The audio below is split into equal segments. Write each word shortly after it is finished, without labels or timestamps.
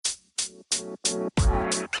Hi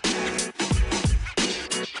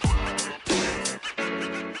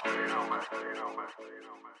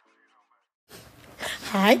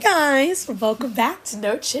guys, welcome back to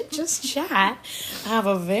No Chit Just Chat. I have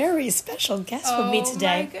a very special guest with me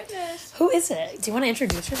today. Oh my goodness. Who is it? Do you want to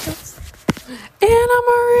introduce yourselves? Anna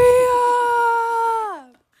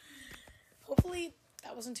Maria! Hopefully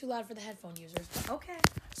that wasn't too loud for the headphone users, but okay.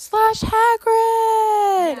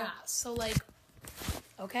 /Hagrid! Yeah, so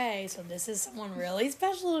so this is someone really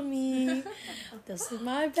special to me. This is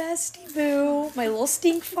my bestie boo. My little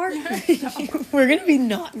stink fart. We're going to be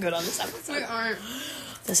not good on this episode. We aren't.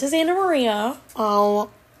 This is Anna Maria. Do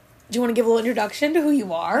you want to give a little introduction to who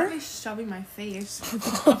you are? I'm shoving my face.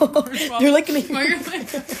 You're like me.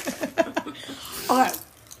 Alright.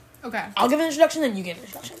 Okay. I'll give an introduction, then you give an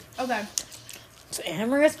introduction. Okay. So Anna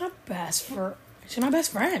Maria's my best friend. She's my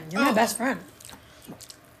best friend. You're my best friend.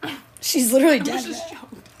 She's literally dead.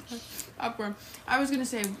 Upward. I was gonna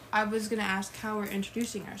ask how we're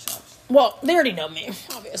introducing ourselves. Well, they already know me,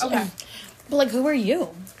 obviously. Okay. But who are you?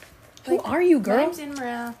 Who are you, girl? My name's Anna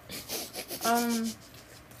Maria.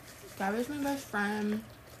 Gabby's my best friend.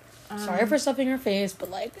 Sorry for stuffing her face, but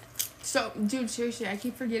So, dude, seriously, I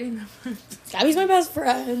keep forgetting that word. Gabby's my best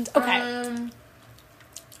friend. Okay.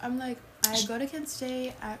 I go to Kent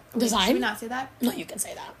State. Design? Should we not say that? No, you can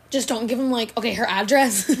say that. Just don't give them her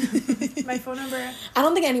address. My phone number. I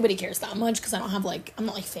don't think anybody cares that much because I don't have I'm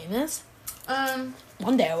not famous.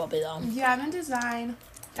 One day I will be though. Yeah, I'm in design.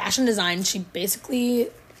 Fashion design. She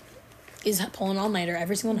basically is pulling all-nighter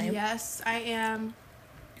every single night. Yes, I am.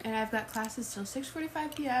 And I've got classes till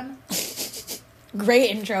 6:45 p.m.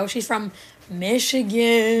 Great intro. She's from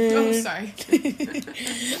Michigan. Oh, sorry.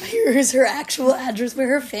 Here's her actual address where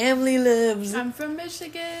her family lives. I'm from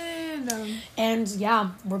Michigan. And yeah,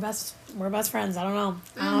 we're best friends. I don't know,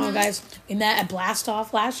 guys. We met at Blast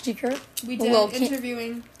Off last year. We did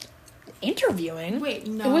interviewing. Interviewing? Wait,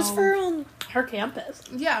 no. It was for her campus.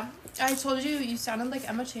 Yeah, I told you sounded like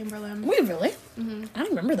Emma Chamberlain. Wait, really? Mm-hmm. I don't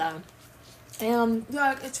remember that.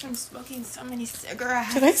 Yeah, it's from smoking so many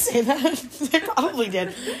cigarettes. Did I say that? I probably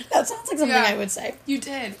did. That sounds like something I would say. You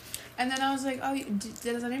did. And then I was like, oh,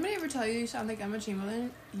 does anybody ever tell you sound like Emma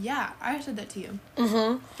Chamberlain? Yeah, I said that to you.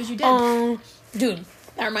 Mm-hmm. Because you did. Dude,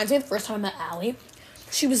 that reminds me of the first time I met Allie.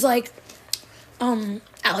 She was like,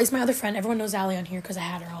 Allie's my other friend. Everyone knows Allie on here because I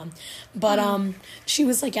had her on. But, she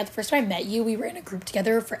was like, the first time I met you, we were in a group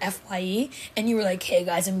together for FYE, and you were like, hey,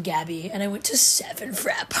 guys, I'm Gabby, and I went to 7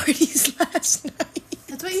 frat parties last night.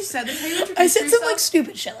 That's what you said? That's how you introduced I said yourself? some,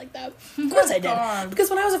 stupid shit like that. Of course I did. God. Because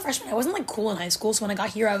when I was a freshman, I wasn't, cool in high school, so when I got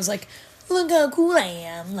here, I was like, look how cool I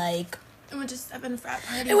am, I went to 7 frat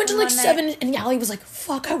parties. I went to 7, and Allie was like,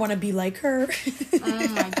 fuck, I want to be like her. Oh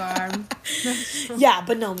my god. Yeah,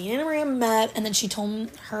 but no, me and Anna Maria met, and then she told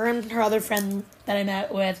her and her other friend that I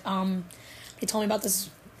met with, they told me about this.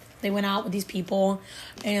 They went out with these people,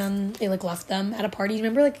 and they, left them at a party.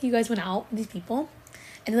 Remember, you guys went out with these people,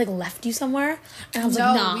 and they, left you somewhere? And I was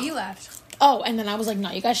like, nah. No, we left. Oh, and then I was like,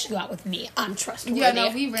 no, you guys should go out with me. I'm trustworthy. Yeah, no,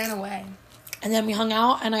 we ran away. And then we hung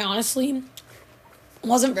out, and I honestly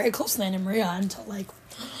wasn't very close to Anna Maria until, a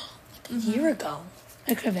year ago.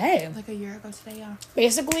 Today. A year ago today, yeah.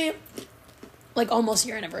 Basically, almost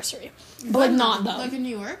your anniversary. But, not, though. In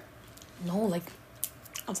New York? No,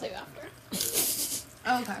 I'll tell you after.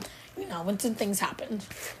 Oh, okay. When some things happened.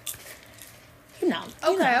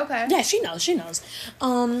 Okay. Yeah, she knows.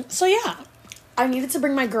 So, yeah. I needed to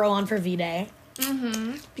bring my girl on for vday.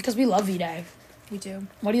 Mm-hmm. Because we love vday. We do.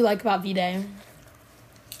 What do you like about vday?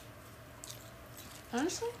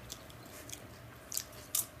 Honestly?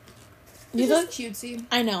 It's just cutesy.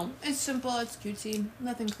 I know. It's simple, it's cutesy.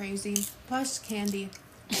 Nothing crazy. Plus candy.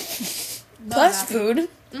 Plus food.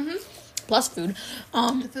 Mm-hmm. Plus food.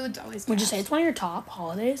 The food's always would you say it's one of your top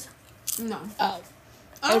holidays? No. Oh.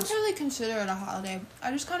 I don't really consider it a holiday.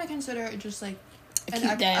 I just kind of consider it just a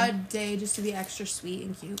day just to be extra sweet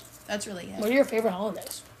and cute. That's really it. What are your favorite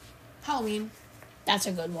holidays? Halloween. That's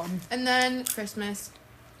a good one. And then Christmas.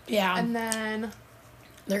 Yeah. And then...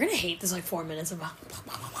 They're gonna hate this 4 minutes of...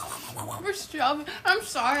 We're struggling. I'm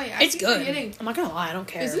sorry. It's good. Forgetting. I'm not gonna lie, I don't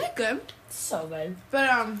care. Isn't it good? It's so good.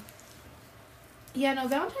 But, yeah, no,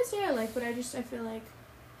 Valentine's Day I like, but I feel like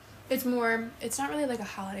it's not really a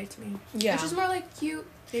holiday to me. Yeah. It's just more cute.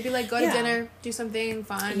 Maybe go to dinner, do something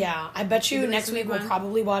fun. Yeah, I bet you next week we'll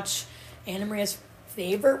probably watch Anna Maria's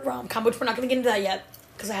favorite rom-com, which we're not gonna get into that yet,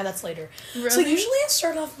 because I have that later. Really? So usually I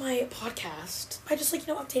start off my podcast by just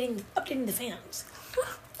updating the fans.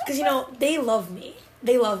 Because, they love me.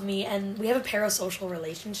 They love me, and we have a parasocial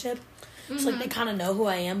relationship. Mm-hmm. So, they kind of know who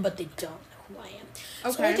I am, but they don't know who I am.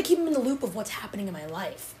 Okay. So I like to keep him in the loop of what's happening in my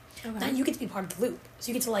life. Okay. Then you get to be part of the loop. So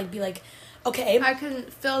you get to, like, be like, okay. I can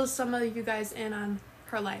fill some of you guys in on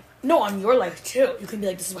her life. No, on your life, too. You can be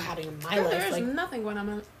like, this is what happened in my life. There's like, nothing going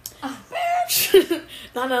on. Bitch!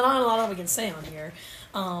 not a lot we can say on here.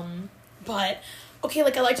 But, okay,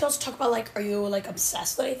 like, I like to also talk about, like, are you, like,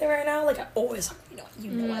 obsessed with anything right now? Like, I always,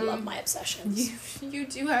 you know I love my obsessions. You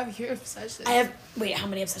do have your obsessions. Wait, how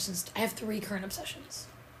many obsessions? I have 3 current obsessions.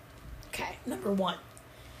 Okay, number 1,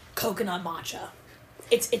 coconut matcha.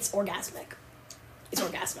 It's orgasmic. It's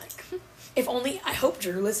orgasmic. If only, I hope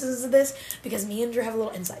Drew listens to this, because me and Drew have a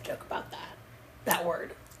little inside joke about that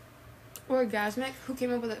word. Orgasmic? Who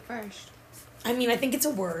came up with it first? I mean, I think it's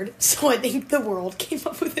a word, so I think the world came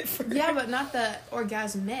up with it first. Yeah, but not the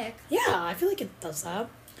orgasmic. Yeah, I feel like it does that.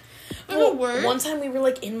 Well, a word. One time we were,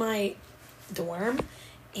 like, in my dorm,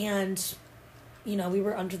 and, you know, we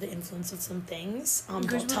were under the influence of some things.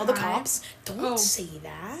 Don't tell the cops. Don't say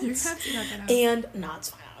that. You have to cut that out. And, no,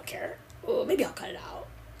 it's fine. I don't care. Well, maybe I'll cut it out.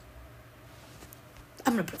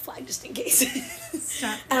 I'm gonna put a flag just in case.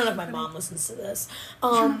 Stop. I don't know if my mom listens to this.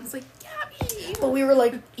 It's like, Gabby. But we were,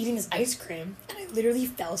 like, eating this ice cream, and I literally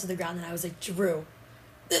fell to the ground, and I was like, Drew,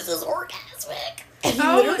 this is orgasmic. And he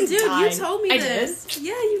literally died. You told me this. Did?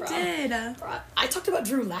 Yeah, you did. Bro, I talked about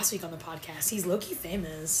Drew last week on the podcast. He's low-key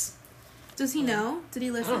famous. Does he know? Did he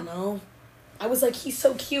listen? I don't know. I was like, he's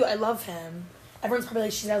so cute. I love him. Everyone's probably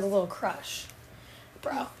like, she has a little crush.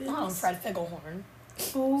 Bro, not on Fred Figglehorn.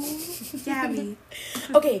 Oh, Gabby.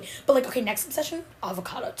 Okay, but next obsession,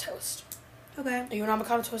 avocado toast. Okay. Are you an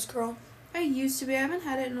avocado toast girl? I used to be. I haven't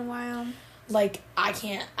had it in a while. Like, I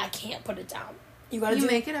can't put it down. You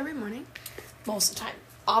make it every morning? Most of the time.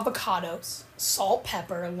 Avocados, salt,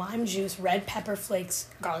 pepper, lime juice, red pepper flakes,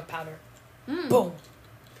 garlic powder. Boom.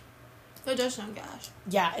 That does sound gas.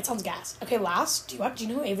 Yeah, it sounds gas. Okay, last, do you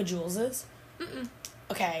know who Ava Jules is? Mm-mm.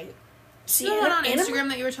 Okay. See, the one on Instagram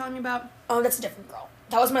that you were telling me about? Oh, that's a different girl.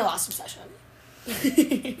 That was my last obsession.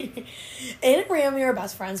 Anna Maria and me are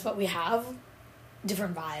best friends, but we have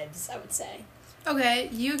different vibes, I would say. Okay,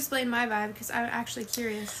 you explain my vibe, because I'm actually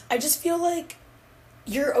curious. I just feel like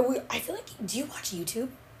do you watch YouTube?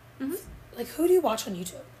 Mm-hmm. Like, who do you watch on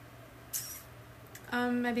YouTube?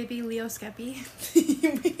 My baby Leo Skeppy.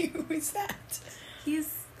 Who is that?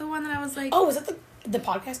 He's the one that I was like... Oh, is that the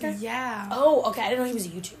podcast guy? Yeah. Oh, okay. I didn't know he was a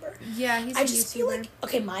YouTuber. Yeah, he's a YouTuber. I just feel like,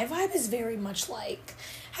 okay, my vibe is very much like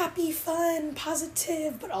happy, fun,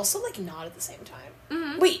 positive, but also like not at the same time.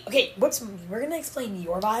 Mm-hmm. Wait, okay, we're going to explain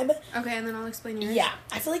your vibe. Okay, and then I'll explain yours. Yeah,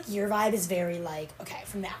 I feel like your vibe is very like, okay,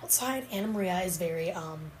 from the outside, Anna Maria is very,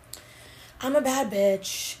 I'm a bad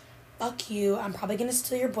bitch. Fuck you. I'm probably going to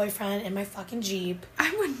steal your boyfriend in my fucking Jeep.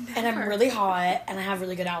 I would never. And I'm really hot, and I have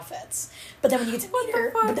really good outfits. But then when you get to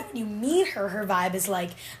meet her, her vibe is like,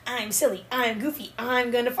 I'm silly, I'm goofy, I'm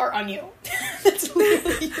going to fart on you. That's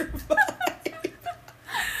literally your vibe.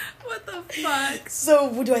 What the fuck?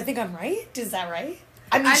 So, do I think I'm right? Is that right?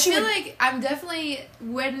 I mean, I feel like I'm definitely,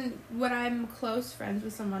 when I'm close friends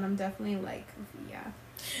with someone, I'm definitely like, yeah.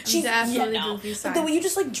 She's definitely goofy side. Like the way you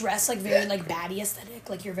just like dress like very like baddie aesthetic,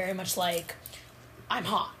 like you're very much like I'm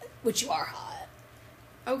hot, which you are hot.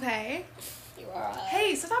 Okay. You are hot.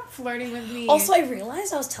 Hey, stop flirting with me. Also, I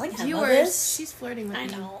realized I was telling Emma this. She's flirting with me. I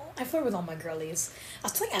know. I flirt with all my girlies. I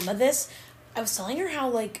was telling Emma this. I was telling her how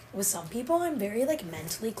like with some people I'm very like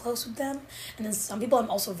mentally close with them, and then some people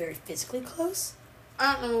I'm also very physically close.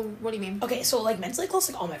 I don't know. What do you mean? Okay, so, like, mentally close,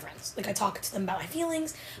 like, all my friends. Like, I talk to them about my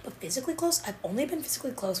feelings, but physically close, I've only been physically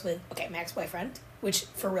close with, okay, my ex-boyfriend, which,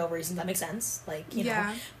 for real reasons, that makes sense. Like, you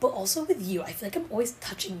know. But also with you. I feel like I'm always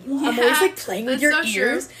touching you. Yeah, I'm always, like, playing with your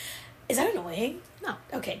ears. True. Is that annoying? No.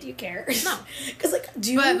 Okay, do you care? No. Because, like,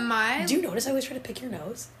 do you notice I always try to pick your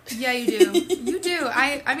nose? Yeah, you do. You do.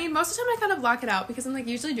 I mean, most of the time I kind of block it out because I'm, like,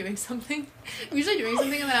 usually doing something. And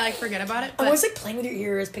then I, like, forget about it. But I'm always, like, playing with your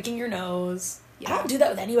ears, picking your nose. Yeah. I don't do that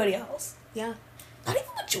with anybody else. Yeah. Not even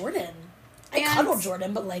with Jordan. I cuddle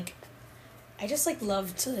Jordan, but, like, I just, like,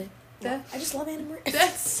 love to... I just love Anna Maria.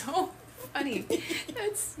 That's so funny.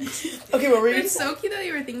 That's... Okay, what were you It's so cute that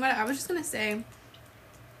you were thinking about it. I was just gonna say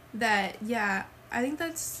that, yeah, I think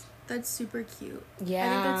that's super cute. Yeah. I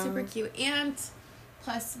think that's super cute. And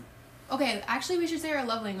plus... Okay, actually, we should say our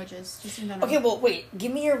love languages, just in general. Okay, well, wait.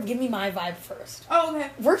 Give me my vibe first. Oh, okay.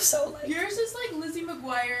 We're so, like... Yours is, like, Lizzie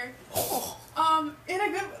McGuire. In a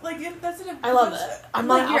good... Like, that's in a... I love it. I'm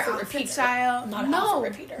not like an alpha repeater. Style. I'm not an alpha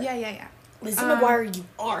repeater. Yeah. Lizzie McGuire, you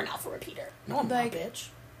are an alpha repeater. No, I'm like, not, bitch.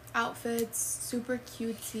 Outfits, super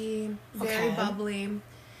cutesy, very bubbly.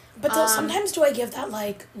 But sometimes do I give that,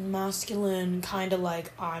 like, masculine kind of,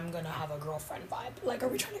 like, I'm gonna have a girlfriend vibe? Like, are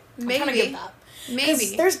we trying to... I'm trying to give that.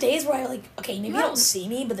 Maybe. There's days where I, like... Okay, maybe you don't see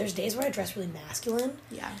me, but there's days where I dress really masculine.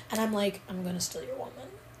 Yeah. And I'm like, I'm gonna steal your woman.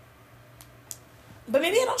 But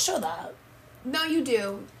maybe I don't show that. No, you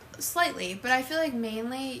do. Slightly. But I feel like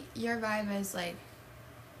mainly your vibe is, like,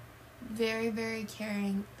 very, very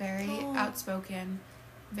caring, very outspoken,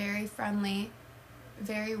 very friendly,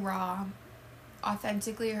 very raw,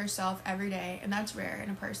 authentically herself every day, and that's rare in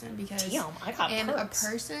a person because in a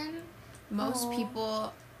person most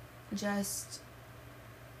people just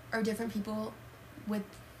are different people with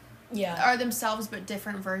are themselves but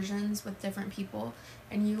different versions with different people,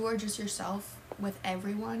 and you are just yourself with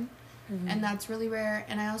everyone. And that's really rare.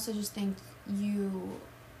 And I also just think you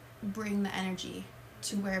bring the energy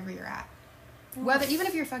to wherever you're at, whether even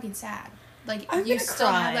if you're fucking sad, like you still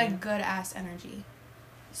have like good ass energy.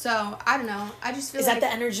 So, I don't know. I just feel Is that the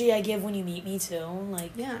energy I give when you meet me, too?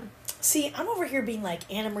 Like, yeah. See, I'm over here being like,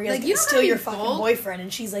 Anna Maria's gonna steal your fucking boyfriend.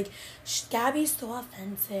 And she's like, Gabby's so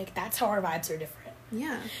authentic. That's how our vibes are different.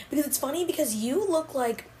 Yeah. Because it's funny because you look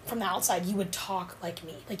like, from the outside, you would talk like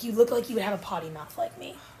me. Like, you look like you would have a potty mouth like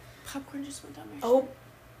me. Popcorn just went down my Oh.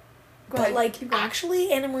 But, like, actually,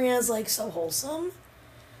 Anna Maria's, like, so wholesome.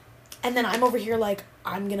 And then I'm over here like,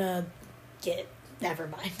 I'm gonna get... Never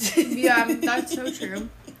mind. Yeah, that's so true.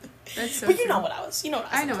 That's so But you true. know what I was. You know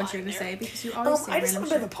what I was. I know what you're gonna say because you always say I just random have a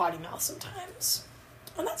bit of shit. a potty mouth sometimes,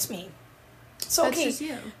 and that's me. So That's okay, just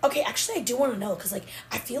you. Okay. Actually, I do want to know because like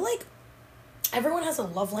I feel like everyone has a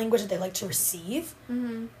love language that they like to receive,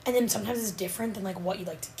 and then sometimes it's different than like what you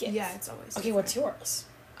like to give. Yeah, it's always okay. different. What's yours?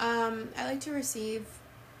 I like to receive.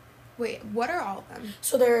 Wait, what are all of them?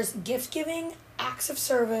 So there's gift giving, acts of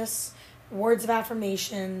service, words of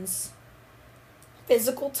affirmations,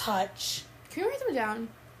 physical touch. Can you write them down?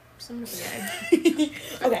 I'm gonna forget.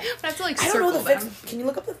 Okay. I have to like I don't circle know the them. fifth. Can you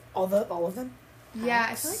look up all of them? Yeah,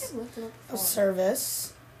 Acts I feel like I've looked it up before. of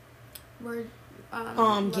service. Word. Gifts.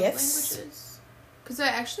 Languages. Because I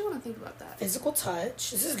actually want to think about that. Physical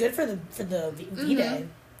touch. This is good for the vday.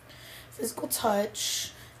 Physical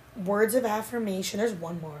touch. Words of affirmation. There's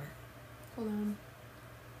one more. Hold on.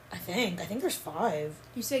 I think there's 5.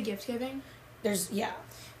 You say gift giving? There's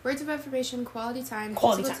Words of affirmation, quality time,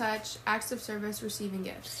 Quality physical time. touch, acts of service, receiving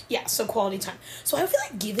gifts. Yeah, so quality time. So I feel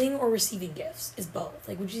like giving or receiving gifts is both.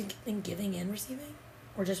 Like, would you think giving and receiving?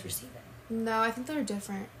 Or just receiving? No, I think they're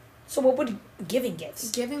different. So what would giving gifts?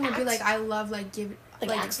 Giving would be like, I love, like, give...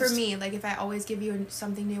 Like for me, like, if I always give you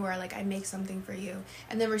something new or, like, I make something for you.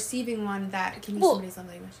 And then receiving one that can use somebody's love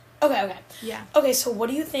language. Okay. Yeah. Okay, so what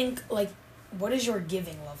do you think, like, what is your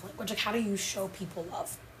giving love language? Like, how do you show people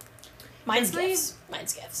love? Mine's gifts.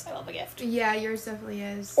 Mine's gifts. I love a gift. Yeah, yours definitely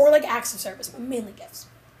is. Or, like, acts of service, but mainly gifts.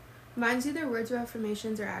 Mine's either words of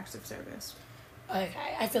affirmations or acts of service.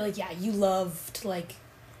 Okay. I feel like, yeah, you love to, like...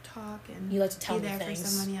 Talk and you like to tell be me there things. for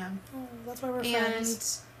someone, yeah. Oh, that's why we're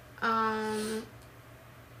friends. And,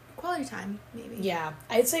 quality time, maybe. Yeah,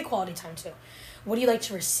 I'd say quality time, too. What do you like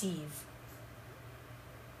to receive?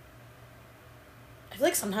 I feel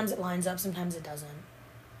like sometimes it lines up, sometimes it doesn't.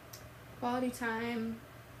 Quality time,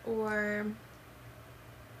 or...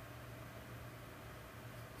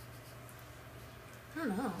 I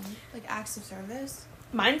don't know. Like, acts of service?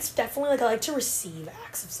 Mine's definitely, like, I like to receive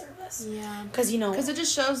acts of service. Yeah. Because, you know... Because it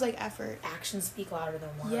just shows, like, effort. Actions speak louder than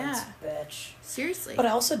words, Yeah. bitch. Seriously. But I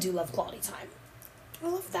also do love quality time. I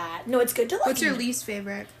love that. No, it's good to, like... What's your least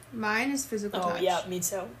favorite? Mine is physical touch. Oh, yeah, me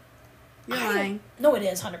too. You're lying. No, it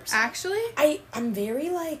is, 100%. Actually? I'm very,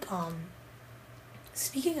 like,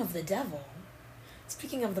 speaking of the devil...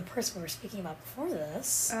 Speaking of the person we were speaking about before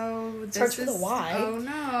this. Oh, this starts with a Y. Oh,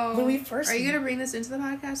 no. When we first... Are you going to bring this into the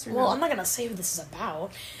podcast or Well, no? I'm not going to say who this is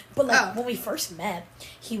about. But, like, when we first met,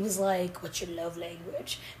 he was like, what's your love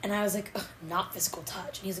language? And I was like, not physical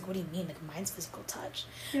touch. And he's like, what do you mean? Like, mine's physical touch.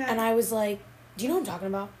 Yeah. And I was like, do you know what I'm talking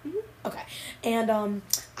about? Mm-hmm. Okay. And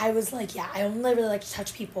I was like, yeah, I only really like to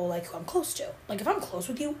touch people, like, who I'm close to. Like, if I'm close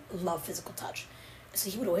with you, love physical touch. So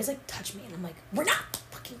he would always, like, touch me. And I'm like, we're not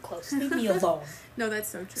fucking close. Leave me alone. No, that's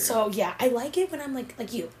so true. So, yeah, I like it when I'm,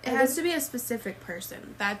 like you. It has to be a specific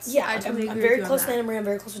person. That's... Yeah, I totally I'm agree very with close you to on Anna Maria. I'm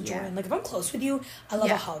very close with Jordan. Like, if I'm close with you, I love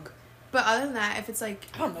a hug. But other than that, if it's, like...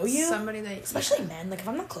 I don't know you. Somebody that... Especially men. Like, if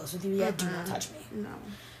I'm not close with you yet, do not touch me. No.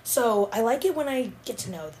 So, I like it when I get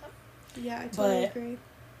to know them. Yeah, I totally agree.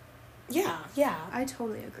 Yeah. I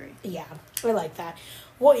totally agree. Yeah, I like that.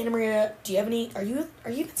 Well, Anna Maria, do you have any... Are you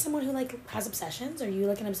someone who, like, has obsessions? Are you,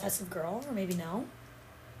 like, an obsessive girl? Or maybe no?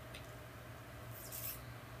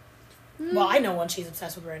 Well, I know one she's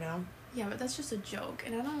obsessed with right now. Yeah, but that's just a joke,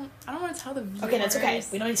 and I don't want to tell the viewers. Okay, that's okay.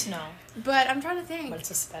 We don't need to know. But I'm trying to think. But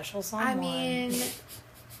it's a special someone. I mean,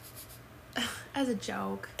 as a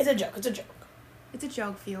joke. It's a joke. It's a joke. It's a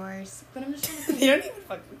joke, viewers. But I'm just trying to think. They don't even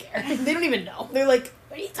fucking care. They don't even know. They're like,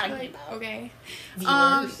 what are you talking about? Okay.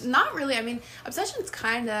 Viewers. Not really. I mean, obsessions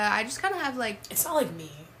kinda. I just kinda have like. It's not like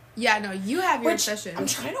me. Yeah, no, you have your obsession. I'm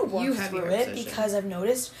trying to work through it because I've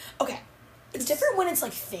noticed. Okay, it's different when it's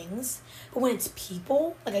like things, but when it's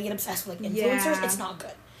people, like I get obsessed with like influencers, it's not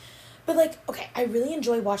good. But like, okay, I really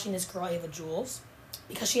enjoy watching this girl Ava Jules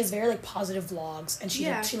because she has very like positive vlogs, and she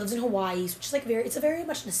lives in Hawaii, which is like it's a very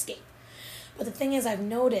much an escape. But the thing is, I've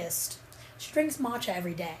noticed she drinks matcha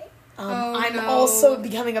every day. I'm also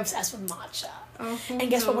becoming obsessed with matcha. Oh, and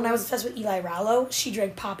guess what? When I was obsessed with Eli Rallo, she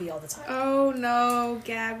drank Poppy all the time. Oh no,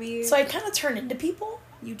 Gabby. So I kind of turn into people.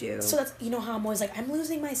 You do. So that's, you know how I'm always like, I'm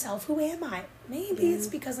losing myself. Who am I? Maybe it's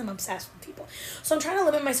because I'm obsessed with people. So I'm trying to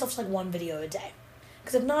limit myself to like one video a day.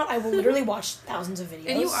 Because if not, I will literally watch thousands of videos.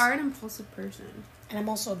 And you are an impulsive person. And I'm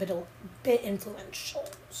also a bit influential.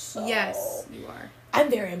 So yes, you are. I'm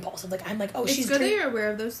very impulsive. Like, I'm like, oh, it's good that you're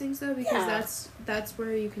aware of those things, though, because that's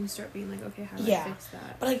where you can start being like, okay, how do I fix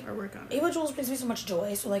that? But like, or work on it. Ava Jules brings me so much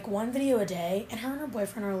joy. So like, one video a day, and her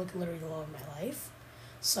boyfriend are like literally the love of my life.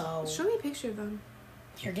 So show me a picture of them.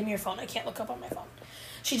 Here, give me your phone. I can't look up on my phone.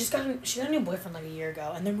 She got a new boyfriend like a year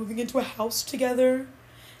ago, and they're moving into a house together.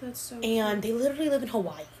 That's so And they literally live in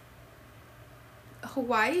Hawaii.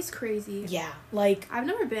 Hawaii's crazy. Yeah, like I've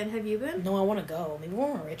never been. Have you been? No, I want to go. Maybe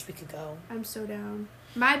when we're rich, we could go. I'm so down.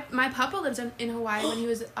 My papa lives in Hawaii when he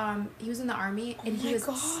was in the army, and he was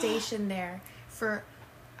stationed there for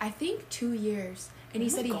I think 2 years, and he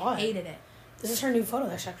said he hated it. This is her new photo.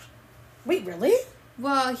 That's actually. Wait, really?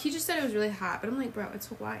 Well, he just said it was really hot, but I'm like, bro, it's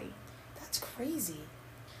Hawaii. That's crazy.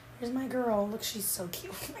 Here's my girl. Look, she's so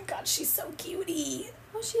cute. Oh my god, she's so cutie.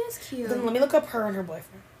 Oh, she is cute. Then let me look up her and her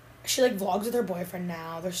boyfriend. She like vlogs with her boyfriend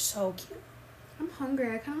now. They're so cute. I'm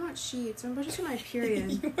hungry. I kind of want sheets. I'm about to get my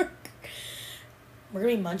period. We're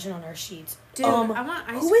gonna be munching on our sheets. Dude, I want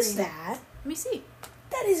ice cream. Who is that? Let me see.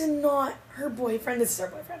 That is not her boyfriend. This is her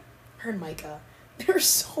boyfriend. Her and Micah. They're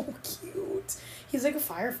so cute. He's like a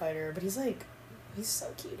firefighter, but he's so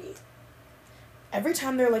cutie. Every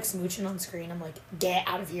time they're like smooching on screen, I'm like, get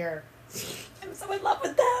out of here. I'm so in love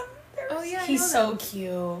with them. He's so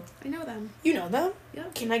cute. I know them. You know them? Yeah.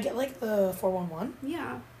 Can I get like the 411?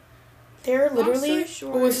 Yeah. They're literally.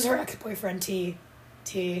 Sure. Oh, this is her ex-boyfriend T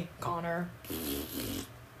Connor.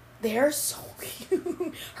 They're so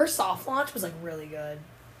cute. Her soft launch was like really good.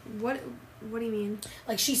 What do you mean?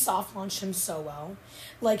 Like she soft launched him so well.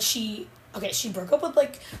 Like she broke up with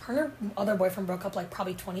like her and her other boyfriend broke up like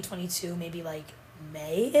probably 2022, maybe like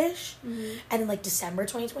May-ish. Mm-hmm. And in like December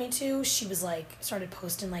 2022, she was like started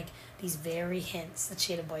posting like these very hints that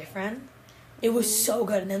she had a boyfriend. It was so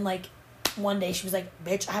good. And then like one day she was like,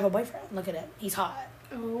 bitch, I have a boyfriend. Look at him. He's hot.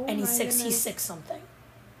 Oh, and he's 6 something.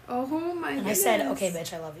 Oh my and goodness. I said, okay,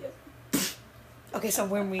 bitch, I love you. Okay, so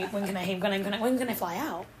when can I fly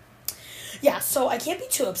out? Yeah, so I can't be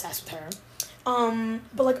too obsessed with her.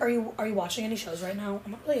 But like, are you watching any shows right now?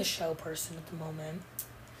 I'm not really a show person at the moment.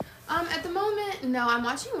 At the moment, no. I'm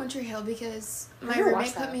watching Winter Hill because my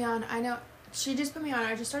roommate put me on. I know she just put me on.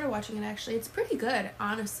 I just started watching it. Actually, it's pretty good.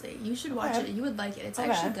 Honestly, you should watch it. You would like it. It's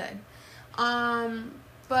actually good.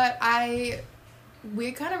 But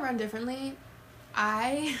we kind of run differently.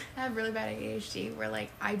 I have really bad ADHD where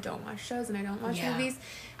like I don't watch shows and I don't watch movies.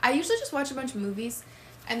 I usually just watch a bunch of movies,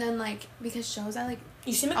 and then like because shows I like.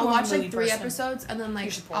 You seem like I'll watch like 3 episodes and then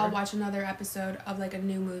like I'll watch another episode of like a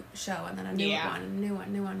new show and then a new one, and a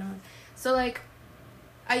new one. So like,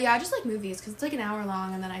 I just like movies because it's like an hour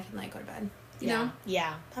long and then I can like go to bed. You know?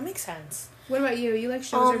 Yeah, that makes sense. What about you? You like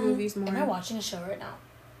shows or movies more? Am I watching a show right now?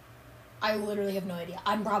 I literally have no idea.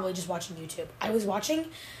 I'm probably just watching YouTube. I was watching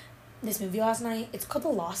this movie last night. It's called The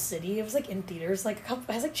Lost City. It was like in theaters. Like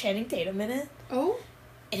it has like Channing Tatum in it. Oh.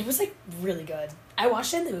 And it was like really good. I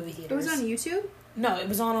watched it in the movie theaters. It was on YouTube? No, it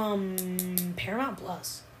was on Paramount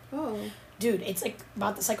Plus. Oh. Dude, it's like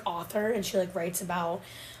about this like author, and she like writes about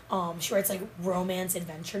she writes like romance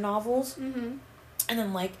adventure novels. Mm-hmm. And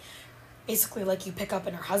then like basically like you pick up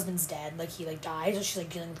and her husband's dead, like he like died, so she's like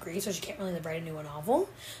dealing with grief, so she can't really like write a new novel.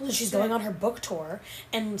 So she's going on her book tour,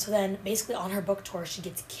 and so then basically on her book tour she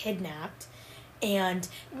gets kidnapped, and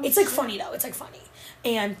it's like funny though. It's like funny.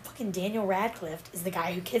 And fucking Daniel Radcliffe is the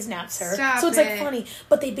guy who kidnaps her. So it's like funny.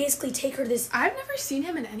 But they basically take her this... I've never seen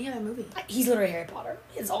him in any other movie. He's literally Harry Potter.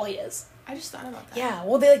 It's all he is. I just thought about that. Yeah.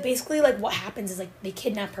 Well, they like basically like what happens is like they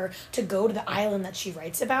kidnap her to go to the island that she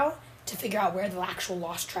writes about to figure out where the actual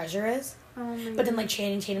lost treasure is. Oh my But then, God. like,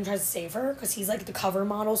 Channing Tatum tries to save her because he's, like, the cover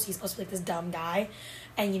model, so he's supposed to be, like, this dumb guy.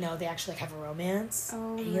 And, they actually, like, have a romance.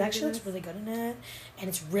 Oh, and he my actually looks goodness. really good in it. And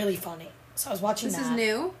it's really funny. So I was watching This that. is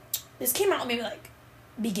new? This came out maybe, like,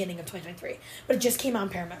 beginning of 2023. But it just came out on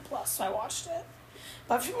Paramount Plus, so I watched it.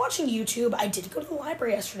 But I've been watching YouTube. I did go to the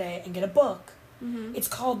library yesterday and get a book. Mm-hmm. It's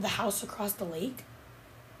called The House Across the Lake.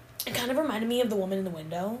 It kind of reminded me of The Woman in the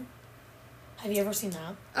Window. Have you ever seen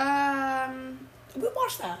that? We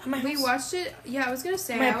watched that at my house. We watched it. Yeah, I was gonna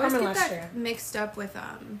say My I always get apartment last that year. mixed up with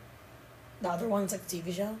The other one's like the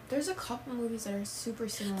TV show. There's a couple movies that are super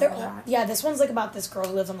similar They're to all, that. yeah, this one's like about this girl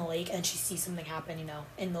who lives on the lake and she sees something happen,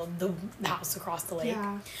 in the house across the lake.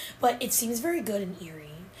 Yeah. But it seems very good and eerie.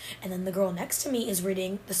 And then the girl next to me is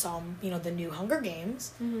reading the new Hunger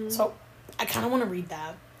Games. Mm-hmm. So I kind of want to read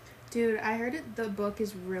that. Dude, I heard the book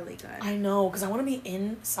is really good. I know, because I want to be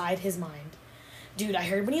inside his mind. Dude, I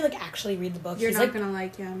heard when you, like, actually read the book, You're he's, not like, gonna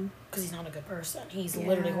like him. because he's not a good person. He's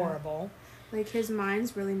literally horrible. Like, his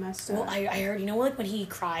mind's really messed up. Well, I heard, like, when he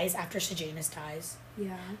cries after Sejanus dies,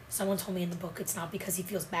 Yeah. someone told me in the book it's not because he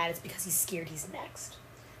feels bad, it's because he's scared he's next.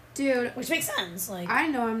 Dude, Which makes sense. Like, I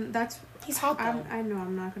know he's hot, though. I know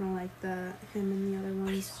I'm not gonna like him and the other But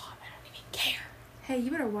ones. he's hot. I don't even care. Hey,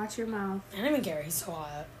 you better watch your mouth. I don't even care. He's so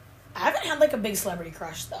hot. I haven't had, like, a big celebrity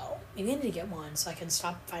crush, though. Maybe I need to get one so I can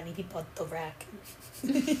stop finding people at the wreck.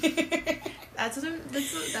 That's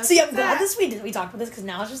See, I'm glad we talked about this because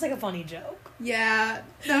now it's just, like, a funny joke. Yeah.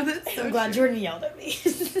 No, that's so I'm glad true. Jordan yelled at me.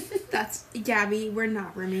 That's Gabby, we're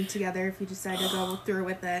not rooming together if you decide to go through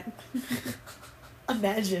with it.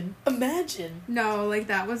 Imagine. No, like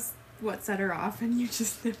that was what set her off and you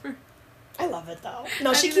just never. I love it, though.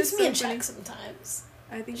 No, I she think keeps that's me so in funny. check sometimes.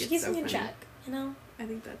 I think She it's keeps so me in funny. check, you know? I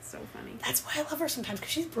think that's so funny. That's why I love her sometimes,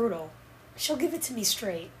 because she's brutal. She'll give it to me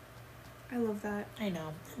straight. I love that. I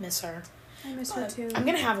know. I miss her. I miss her But too. I'm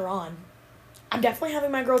going to have her on. I'm definitely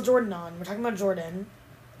having my girl Jordan on. We're talking about Jordan.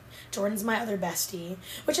 Jordan's my other bestie.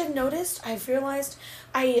 Which I've noticed, I've realized,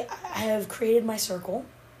 I have created my circle.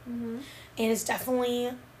 Mm-hmm. And it's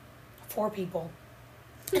definitely 4 people.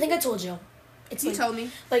 I think I told you. It's You told me.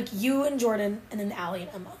 like you and Jordan, and then Allie and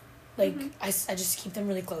Emma. Like, Mhm. I just keep them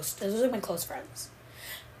really close. Those are like my close friends.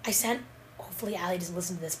 Hopefully Allie doesn't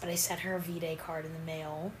listen to this, but I sent her a vday card in the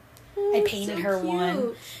mail. Oh, I painted so her one.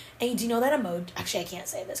 cute. And do you know that emoji? Actually, I can't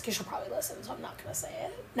say this because she'll probably listen, so I'm not going to say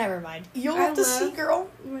it. Never mind. You'll I have to love- see, girl.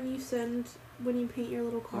 When you paint your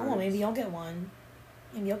little cards. Oh, maybe you'll get one.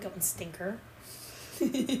 Maybe you'll get one, stinker.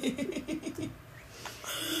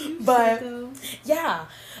 But Psycho. yeah.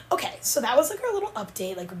 Okay, so that was like our little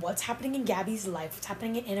update, like what's happening in Gabby's life, what's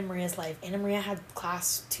happening in Anna Maria's life. Anna Maria had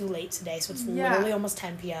class too late today, so it's Yeah. literally almost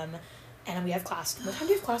 10 p.m. And we have class. What time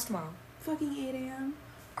do you have class tomorrow? Fucking 8 a.m.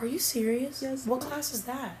 Are you serious? Yes. What class is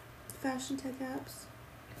that? Fashion tech apps.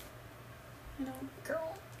 You know.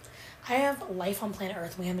 Girl. I have life on planet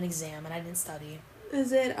Earth and we have an exam and I didn't study.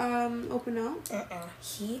 Is it open out?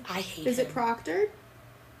 I hate Is him. it proctored?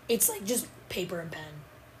 It's like just paper and pen.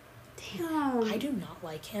 Damn. I do not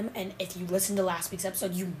like him, and if you listen to last week's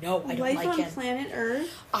episode, you know I don't Life like on him. planet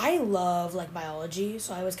Earth. I love, like, biology,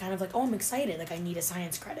 so I was kind of like, oh, I'm excited. Like, I need a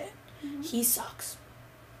science credit. Mhm. He sucks.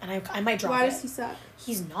 And I might drop Why it. does he suck?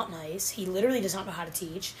 He's not nice. He literally does not know how to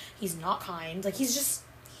teach. He's not kind. Like, he's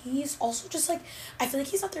also just, like, I feel like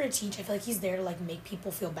he's not there to teach. I feel like he's there to, like, make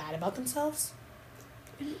people feel bad about themselves.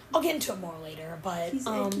 I'll get into it more later, but, He's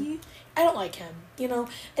icky. I don't like him, you know?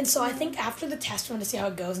 And so I think after the test, I'm going to see how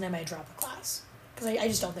it goes, and I might drop the class. Because I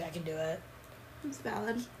just don't think I can do it. It's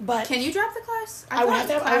valid. But Can you drop the class? I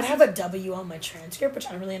would have a W on my transcript, which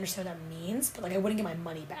I don't really understand what that means, but, like, I wouldn't get my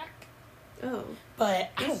money back. Oh.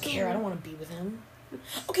 But I don't care. I don't want to be with him.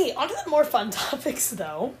 Okay, on to the more fun topics,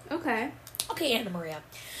 though. Okay. Okay, Anna Maria.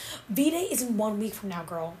 V-Day is in 1 week from now,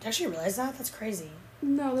 girl. Did you actually realize that? That's crazy.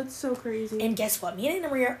 No, that's so crazy. And guess what? Me and Anna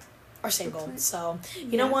Maria are single. Okay. So,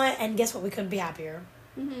 you know what? And guess what? We couldn't be happier.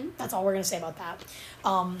 Mm-hmm. That's all we're going to say about that.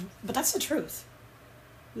 But that's the truth.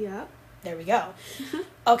 Yep. There we go.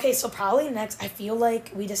 Okay, so probably I feel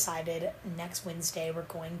like we decided next Wednesday we're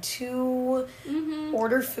going to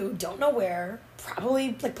order food. Don't know where.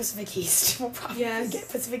 Probably, like, Pacific East. We'll probably get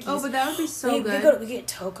Pacific East. Oh, but that would be so good. We get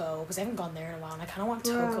Toko, because I haven't gone there in a while, and I kind of want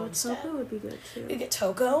Bro, Toko instead. Toko would be good, too. We get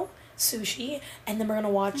Toko, sushi, and then we're going to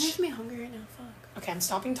watch... You're making me hungry right now, fuck. Okay, I'm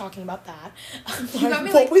stopping talking about that. You got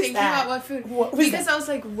me, What like, was thinking that? about what food. What was Because that? I was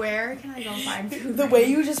like, where can I go find food? The way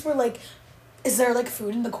you just were like, is there, like,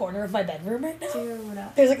 food in the corner of my bedroom right now? Dude, what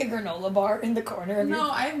up? There's, like, a granola bar in the corner of your... No,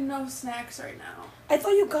 I have no snacks right now. I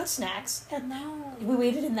thought you got snacks. And No. we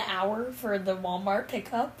waited in the hour for the Walmart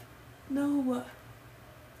pickup, No.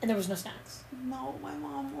 and there was no snacks. No, my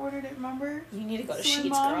mom ordered it, remember? You need to go to So my Sheetz,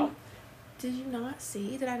 mom- girl. Did you not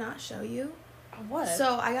see? Did I not show you? What?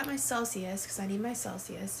 So I got my Celsius because I need my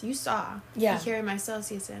Celsius. You saw. Yeah. I carried my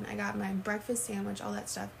Celsius in. I got my breakfast sandwich, all that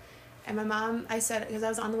stuff. And my mom, I said, because I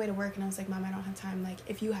was on the way to work, and I was like, Mom, I don't have time. Like,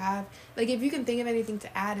 if you can think of anything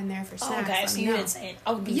to add in there for snacks, okay, so you didn't say it.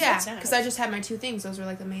 Oh, yeah, because I just had my 2 things. Those were,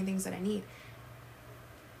 like, the main things that I need.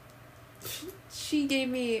 She gave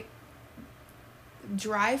me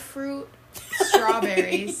dry fruit,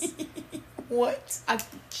 strawberries. What? A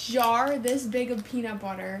jar this big of peanut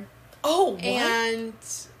butter. Oh, what? And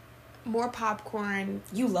more popcorn.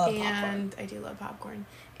 You love popcorn. And I do love popcorn.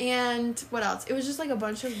 And what else? It was just like a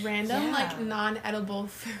bunch of random like non-edible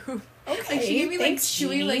food. Okay. Like she gave me thanks, like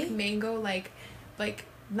chewy Jeannie. like mango like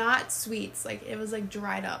not sweets. Like it was like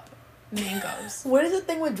dried up mangoes. What is the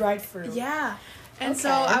thing with dried fruit? Yeah. And so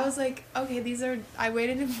I was like, okay, these are. I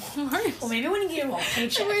waited in Walmart. Well, maybe when you get a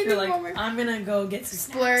paycheck, you're like, Walmart. I'm gonna go get some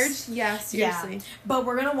snacks. Splurge. Yeah, seriously. Yeah. But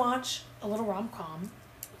we're gonna watch a little rom-com.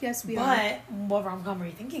 Yes, we are. But what rom-com are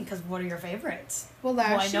you thinking? Because what are your favorites? Well,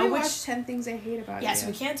 last year we watched 10 Things I Hate About You. Yeah, so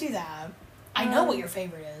we can't do that. I know what your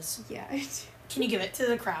favorite is. Yeah, I do. Can you give it to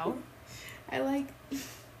the crowd? I like...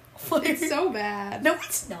 It's so bad. No,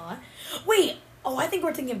 it's not. Wait. Oh, I think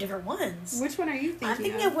we're thinking of different ones. Which one are you thinking I'm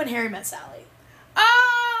thinking of When Harry Met Sally.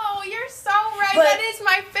 Oh, you're so right. That is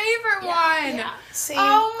my favorite one. Yeah. See,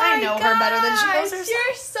 oh my I know her better than she knows herself.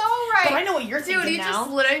 You're so right. But I know what you're thinking now. Dude, you just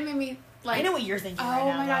literally made me... Like, I know what you're thinking right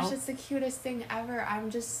now. Oh my gosh, it's the cutest thing ever.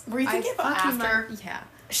 I'm just... Were you thinking about After? Yeah.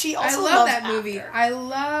 She also I love that movie. I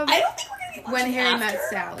don't think we're going to be watching When Harry Met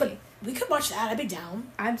Sally. But we could watch that. I'd be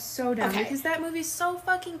down. I'm so down. Okay. Because that movie's so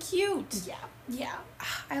fucking cute. Yeah. Yeah.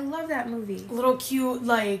 I love that movie. Little cute,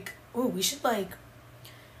 like... Ooh, we should, like...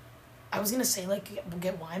 I was going to say, like, we'll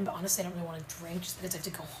get wine, but honestly, I don't really want to drink just because I have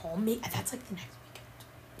to go home. That's, like, the next weekend.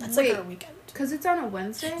 That's, like, our weekend. Because it's on a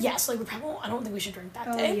Wednesday? Yeah, so, like, I don't think we should drink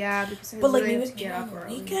that day. Oh, yeah, because I really have to get up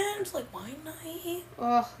early. Weekend, like, wine night.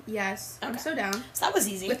 Oh, yes. Okay. I'm so down. So that was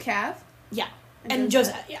easy. With Cav? Yeah. And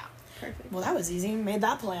Josette, yeah. Perfect. Well, that was easy. We made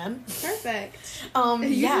that plan. Perfect. It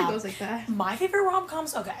usually goes like that. My favorite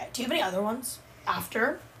rom-coms, okay. Do you have any other ones?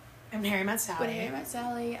 After? And Harry Met Sally. When Harry Met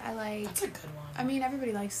Sally, I like... That's a good one. I mean,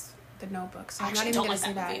 everybody likes The Notebook, so I'm not Actually, even going to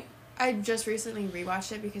say that. I just recently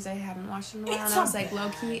rewatched it because I haven't watched it in a while, and I was like,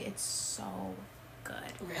 low-key, it's so good.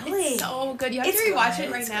 Really? It's so good. You have to rewatch it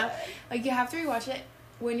right now. Like, you have to rewatch it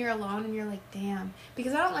when you're alone and you're like, damn.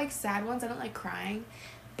 Because I don't like sad ones. I don't like crying.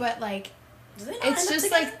 But, like, it's just,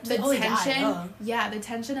 like, the tension. Yeah, the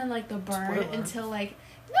tension and, like, the burn until, like,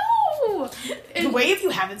 no! The way if you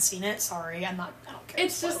haven't seen it, sorry, I don't care.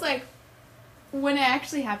 It's just, like, when it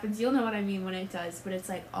actually happens, you'll know what I mean when it does. But it's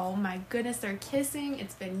like, oh my goodness, they're kissing.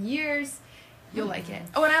 It's been years. You'll like it.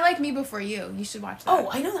 Oh, and I like Me Before You. You should watch that. Oh,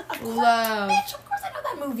 I know that. Of course I know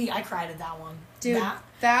that movie. I cried at that one. Dude,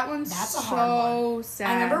 that one's that's a hard one. Sad.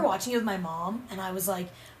 I remember watching it with my mom, and I was like,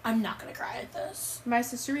 I'm not going to cry at this. My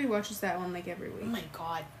sister rewatches that one, like, every week. Oh my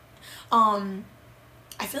god.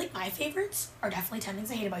 I feel like my favorites are definitely 10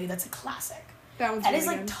 Things I Hate About You. That's a classic. That one's really is,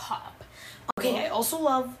 like, good. Top. Okay, I also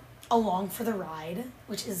love Along for the Ride,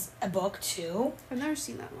 which is a book, too. I've never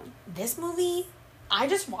seen that one. This movie, I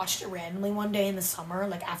just watched it randomly one day in the summer,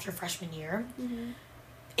 like, after freshman year. Mm-hmm.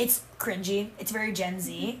 It's cringy. It's very Gen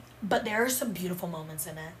Z, but there are some beautiful moments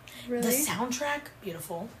in it. Really? The soundtrack,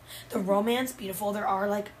 beautiful. The romance, beautiful. There are,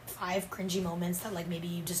 like, 5 cringy moments that, like, maybe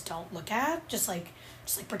you just don't look at. Just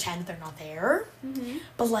pretend that they're not there. Mm-hmm.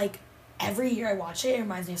 But, like, every year I watch it, it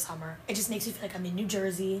reminds me of summer. It just makes me feel like I'm in New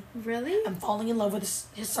Jersey. Really? I'm falling in love with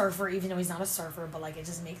his surfer, even though he's not a surfer, but, like, it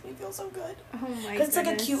just makes me feel so good. Oh, my goodness. Because it's, like,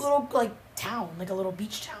 a cute little, like, town. Like, a little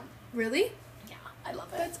beach town. Really? Yeah, I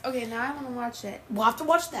love it. Okay, now I want to watch it. We'll have to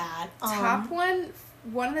watch that.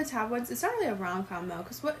 One of the top ones, it's not really a rom-com, though,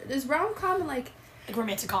 because what is rom-com, like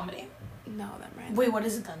romantic comedy? No, that right. Wait, what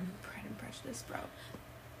is it then? Pride and Prejudice, bro.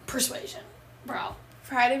 Persuasion, bro.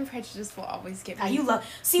 Pride and Prejudice will always get me. You love...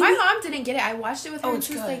 See, my mom didn't get it. I watched it with her, and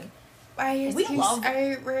she was like... I'm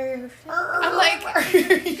like...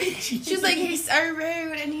 She's like, he's so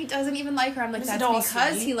rude, and he doesn't even like her. I'm like, that's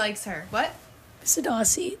because he likes her. What? Mr.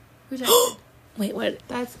 Darcy. Who's that? Wait, what?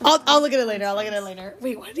 I'll look at it later.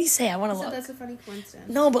 Wait, what did he say? I want to look. That's a funny coincidence.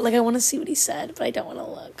 No, but, like, I want to see what he said, but I don't want to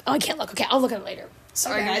look. Oh, I can't look. Okay, I'll look at it later.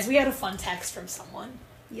 Sorry, guys. We had a fun text from someone.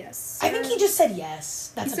 Yes. I think he just said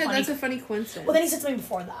yes. That's a funny coincidence. Well, then he said something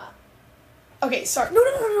before that. Okay, sorry. No,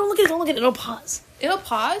 don't look at it. Don't look at it. It'll pause. It'll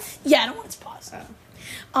pause? Yeah, I don't want it to pause.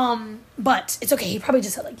 Oh. But it's okay. He probably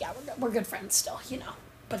just said, like, yeah, we're good friends still, you know.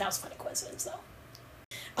 But that was a funny coincidence,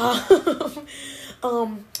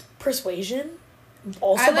 though. Persuasion.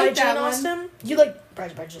 Also by Jane Austen. You like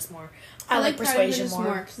Pride and Prejudice more. I like Persuasion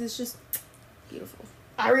more. Because it's just beautiful.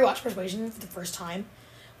 I rewatched Persuasion for the first time,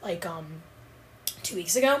 2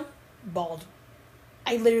 weeks ago. Bald.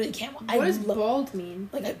 I literally can't. What does bald mean?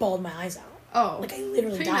 Like, I bawled my eyes out. Oh. Like, I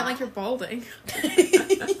literally died. You meant like you're balding.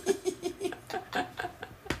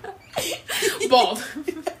 Bald.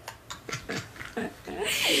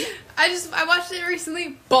 I watched it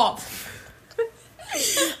recently. Bald.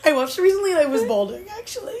 I watched it recently and I was balding,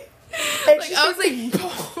 actually. I was like,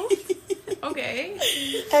 bald? Okay.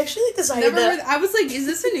 I actually decided I was like, is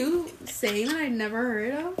this a new saying that I'd never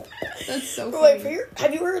heard of? That's so funny.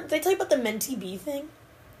 Have you heard, did they tell you about the Mentee B thing?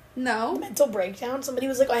 No. Mental breakdown? Somebody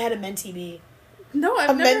was like, I had a Mentee B. No,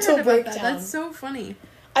 I've never heard about that. That's so funny.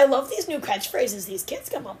 I love these new catchphrases these kids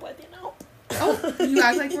come up with, you know? Oh, you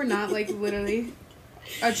act like we're not, literally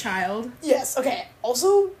a child. Yes, okay.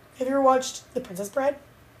 Also, have you ever watched The Princess Bride?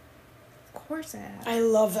 Of course I have. I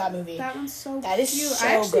love that movie. That one's so cute. That is so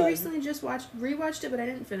I actually good. recently just rewatched it, but I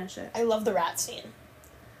didn't finish it. I love the rat scene.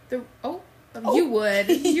 You would. You would.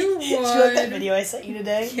 Did you like that video I sent you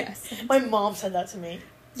today? Yes. My mom said that to me.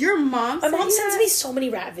 Your mom My mom sends me so many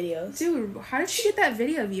rat videos. Dude, how did she get that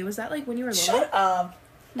video of you? Was that when you were little? Shut up.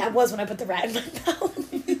 That was when I put the rat in my mouth.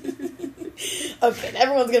 Okay,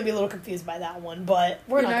 everyone's gonna be a little confused by that one, but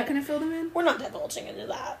we're not gonna fill them in. We're not divulging into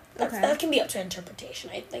that. That can be up to interpretation,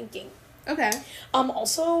 I'm thinking. Okay.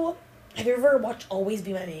 Also, have you ever watched Always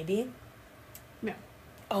Be My Maybe? No.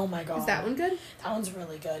 Oh my god. Is that one good? That one's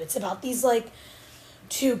really good. It's about these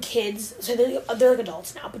two kids. So they're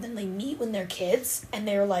adults now, but then they meet when they're kids, and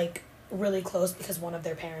they're really close because one of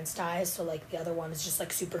their parents dies. So the other one is just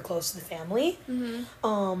super close to the family.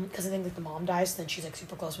 Mm-hmm. Because I think the mom dies, so then she's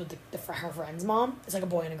super close with her friend's mom. It's a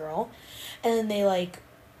boy and a girl, and then they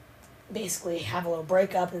basically have a little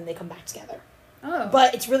breakup, and then they come back together. Oh.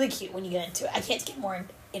 But it's really cute when you get into it. I can't get more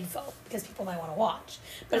info because people might want to watch,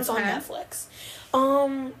 but it's on Netflix.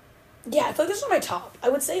 Yeah, I feel this is my top. I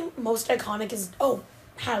would say most iconic is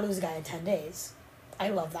How to Lose a Guy in 10 Days. I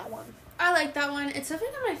love that one. I like that one. It's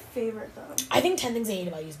definitely not my favorite though. I think 10 Things I Hate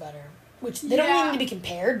About You is better. Which they don't need to be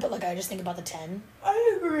compared, but I just think about the 10.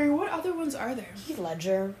 I agree. What other ones are there? Heath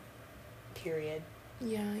Ledger. Period.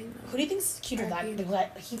 Yeah, I know. Who do you think's cuter,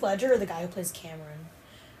 Heath Ledger or the guy who plays Cameron?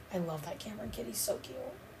 I love that Cameron kid. He's so cute.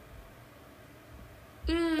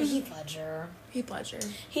 Heath Ledger. Heath Ledger.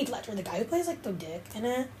 Heath Ledger, the guy who plays the dick in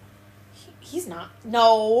it. He's not.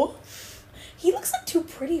 No. He looks too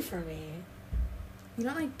pretty for me. You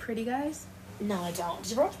don't like pretty guys? No, I don't.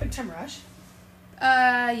 Did you ever watch Big Time Rush?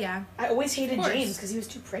 Yeah. I always hated James because he was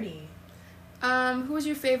too pretty. Who was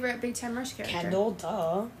your favorite Big Time Rush character? Kendall,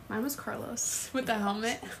 duh. Mine was Carlos with the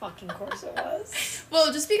helmet. Fucking course it was.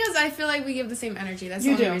 Well, just because I feel like we give the same energy. That's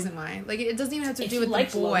the only reason why. It doesn't even have to do with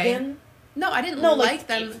the boy. Logan? No, I didn't like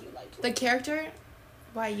them. The character.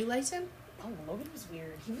 Why, you liked him? Oh, Logan was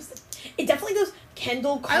weird. It definitely goes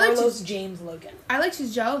Kendall, Carlos, James, Logan. I liked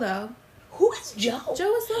his Joe though. Who is Joe? Joe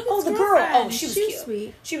was Logan's Oh, the girlfriend. girl. Oh, she was cute.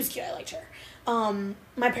 Sweet. She was cute. I liked her.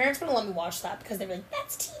 My parents wouldn't let me watch that because they were like,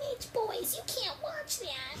 "That's teenage boys. You can't watch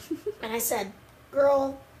that." And I said,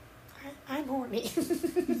 "Girl, I'm horny."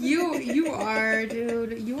 You are,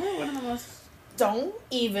 dude. You are one of the most. Don't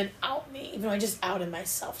even out me. Even though I just outed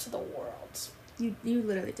myself to the world. You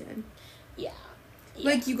literally did. Yeah.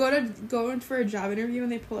 You go in for a job interview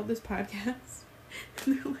and they pull up this podcast.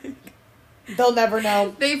 And they're they'll never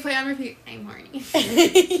know. They play on repeat. I'm horny.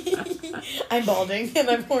 I'm balding and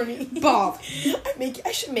I'm horny. Bald.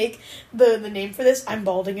 I should make the name for this. I'm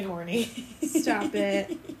balding and horny. Stop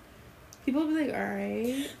it. People will be like, all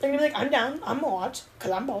right. They're gonna be like, I'm down. I'm gonna watch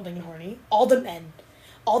because I'm balding and horny. All the men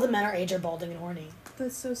our age are balding and horny.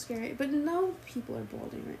 That's so scary. But no people are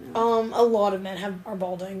balding right now. A lot of men are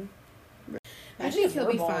balding. I think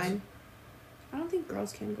he'll be fine. I don't think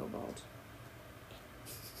girls can go bald.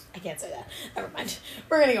 I can't say that. Never mind.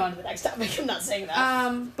 We're gonna go on to the next topic. I'm not saying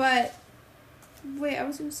that. But wait, I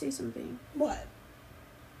was gonna say something. What?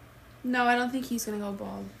 No, I don't think he's gonna go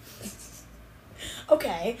bald.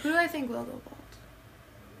 Okay. Who do I think will go bald?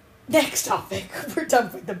 Next topic. We're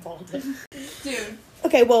done with the balding. Dude.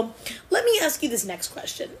 Okay, well, let me ask you this next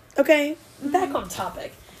question. Okay? Back on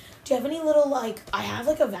topic. Do you have any little, I have,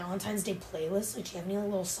 a Valentine's Day playlist. Do you have any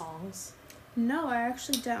little songs? No, I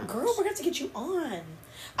actually don't. Girl, we're going to have to get you on.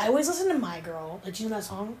 I always listen to My Girl. Do you know that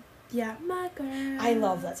song? Yeah. My girl. I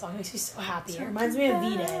love that song. It makes me so happy. It reminds me of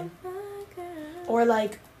vday. Or, My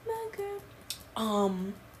girl.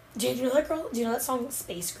 do you know that girl? Do you know that song,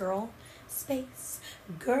 Space Girl? Space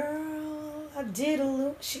Girl,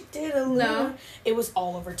 she did a little. No. It was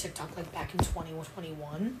all over TikTok, back in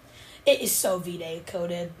 2021. It is so vday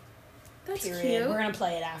coded. That's period. cute. We're gonna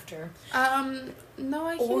play it after. No,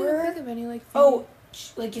 I can't think of any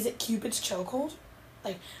is it Cupid's Chokehold?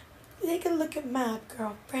 Like, take a look at my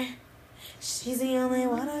girlfriend. She's the only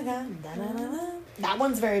one I got. Da-da-da-da. That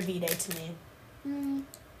one's very vday to me.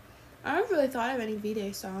 I haven't really thought of any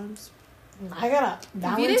vday songs. I got a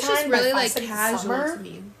Valentine. vday's just really like Seconds casual Summer. to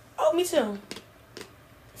me. Oh, me too.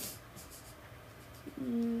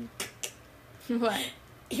 What?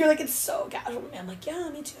 You're like, it's so casual to me. I'm like, yeah,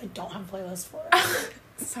 me too. I don't have a playlist for it.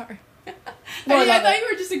 Sorry. No, I love thought it. you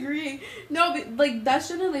were disagreeing. No, but like that's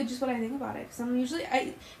generally just what I think about it. Because I'm usually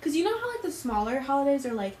because you know how like the smaller holidays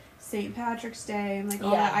are like St. Patrick's Day and like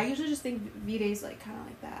all that. I usually just think V-Day's like kind of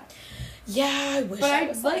like that. Yeah, I wish. But I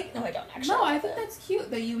was like, no, I don't actually. No, I think that's cute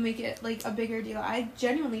that you make it like a bigger deal. I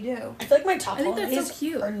genuinely do. I feel like my top I think that's holidays so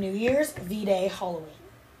cute. are New Year's, V-Day, Halloween.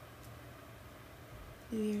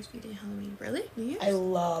 New Year's, V-Day, Halloween. Really? New Year's? I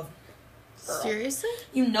love. Seriously?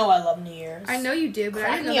 You know I love New Year's. I know you do, but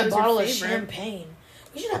Crack I didn't know me that a was bottle your of favorite. champagne.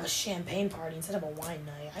 We should have a champagne party instead of a wine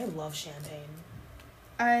night. I love champagne.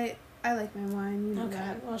 I like my wine. You know Okay,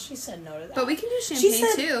 that. well, she said no to that. But we can do champagne she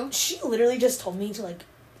said, too. She literally just told me to like.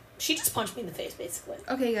 She just punched me in the face, basically.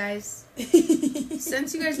 Okay, guys.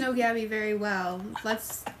 Since you guys know Gabby very well,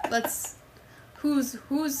 let's who's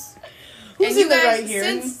Who's you in the guys, right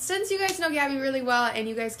here? Since you guys know Gabby really well and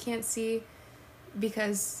you guys can't see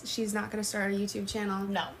because she's not gonna start a YouTube channel.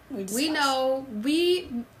 No, we know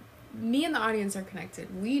me and the audience are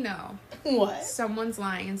connected. We know what someone's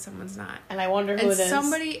lying and someone's not. And I wonder who and it is.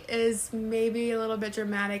 somebody is maybe a little bit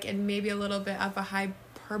dramatic and maybe a little bit of a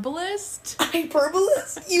hyperbolist.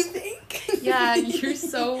 Hyperbolist? You think? Yeah, you're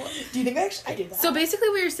so. Do you think I do that? So basically,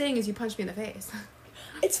 what you're saying is you punched me in the face.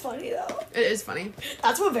 It's funny though. It is funny.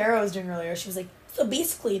 That's what Vera was doing earlier. She was like, so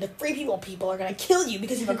basically, the free people are gonna kill you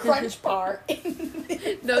because you have a crunch bar.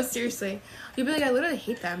 No, seriously. You'd be like, I literally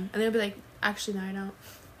hate them, and they'll be like, actually, no, I don't.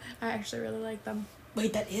 I actually really like them.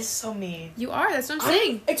 Wait, that is so mean. You are. That's what I'm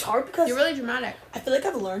saying. It's hard because You're really dramatic. I feel like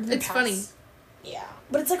I've learned. It's funny. Yeah,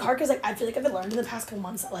 but it's like hard because like I feel like I've learned in the past couple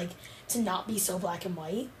months that like to not be so black and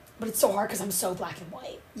white. But it's so hard because I'm so black and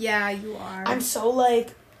white. Yeah, you are. I'm so like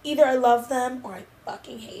either I love them or I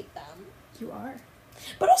fucking hate them. You are.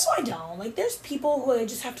 But also I don't. Like there's people who I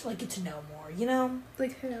just have to like get to know more. You know?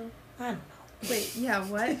 Like who? I don't know. Wait, yeah,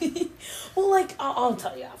 what? Well, like I'll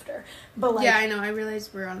tell you after. But like Yeah, I know. I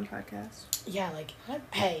realized we're on a podcast. Yeah, like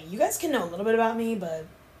hey, you guys can know a little bit about me, but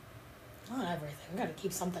not everything. I gotta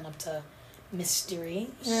keep something up to mystery,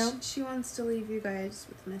 you know? She wants to leave you guys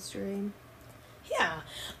with mystery. Yeah.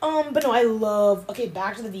 But no, I love okay,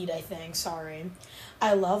 back to the V-Day thing, sorry.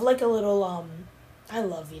 I love like a little I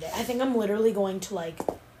love V-Day. I think I'm literally going to like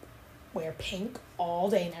wear pink all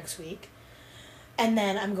day next week. And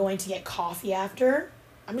then I'm going to get coffee after.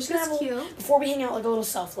 I'm just gonna have cute. Before we hang out, like a little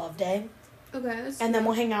self-love day. Okay, that's And then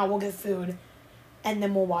we'll hang out, we'll get food, and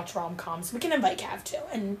then we'll watch rom-coms. We can invite Cav too,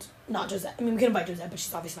 and not Josette. I mean, we can invite Josette, but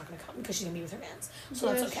she's obviously not going to come because she's going to be with her mans. So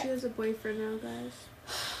yeah, that's okay. She has a boyfriend now, guys.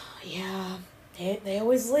 Yeah, they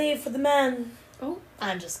always leave for the men. Oh.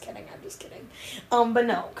 I'm just kidding. But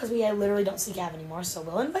no, because we literally don't see Cav anymore, so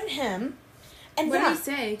we'll invite him. And what yeah. did he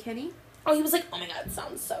say, Kenny? Oh, he was like, oh my god, it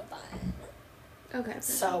sounds so fun. Okay.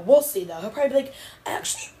 So we'll see though. He'll probably be like, I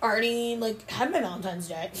actually already like had my Valentine's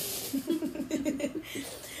Day.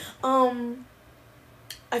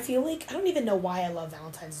 I feel like I don't even know why I love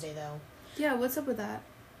Valentine's Day though. Yeah, what's up with that?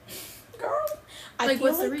 Girl, I like, feel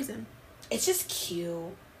what's like the reason? it's just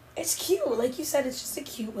cute. It's cute, like you said. It's just a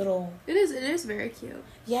cute little. It is very cute.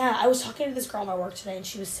 Yeah, I was talking to this girl at my work today, and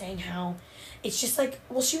she was saying how it's just like,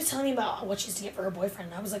 well, she was telling me about what she used to get for her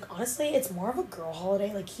boyfriend, and I was like, honestly, it's more of a girl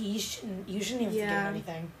holiday. Like you shouldn't even have to get him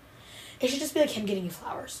anything. It should just be like him getting you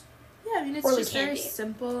flowers. Yeah, I mean, it's Or just like very candy.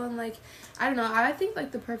 simple and like, I don't know. I think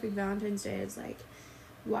like the perfect Valentine's Day is like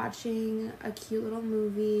watching a cute little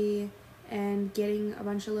movie and getting a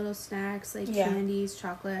bunch of little snacks like candies,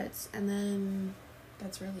 chocolates, and then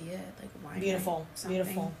that's really it. Like wine. Beautiful.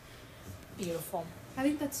 I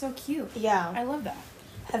think that's so cute. Yeah. I love that.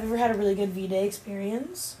 Have you ever had a really good V-Day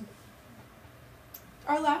experience?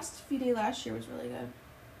 Our last V-Day last year was really good.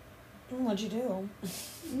 What'd you do?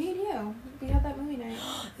 Me and you. We had that movie night.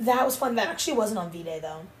 That was fun. That actually wasn't on V-Day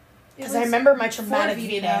though. It Because was I remember my for traumatic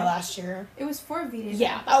V-Day, V-Day though. last year. It was for V-Day.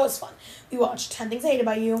 Yeah, that was fun. We watched 10 Things I Hate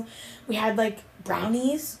About You. We had like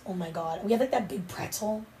brownies. Oh my god. We had like that big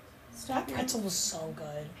pretzel. Stop. That pretzel was so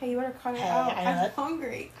good. Hey, you better cut it Hey, out. I know I'm that-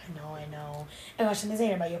 hungry. I know. And watched 10 Things I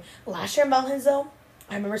Hate About You. Last year in Valentine's though,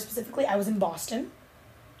 I remember specifically I was in Boston.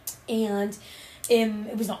 And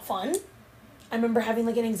it was not fun. I remember having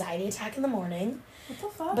like an anxiety attack in the morning. What the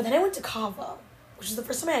fuck? But then I went to Kava, which is the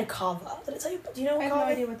first time I had Kava. Did I tell you? Do you know I have Kava?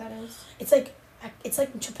 no idea what that is. It's like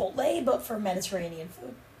Chipotle, but for Mediterranean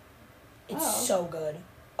food. It's Oh. so good.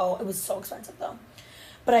 Oh, it was so expensive though.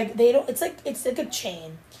 But they don't, it's like a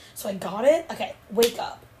chain. So I got it. Okay, wake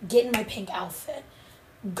up, get in my pink outfit,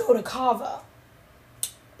 go to Kava.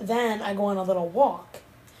 Then I go on a little walk.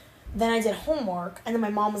 Then I did homework, and then my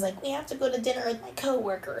mom was like, we have to go to dinner with my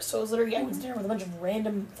coworker. So it was literally, I went to dinner with a bunch of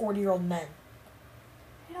random 40-year-old men.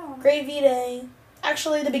 Yeah. Great V-Day.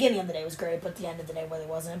 Actually, the beginning of the day was great, but the end of the day really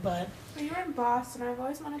wasn't. But well, you were in Boston. I've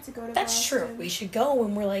always wanted to go to that's Boston. true. We should go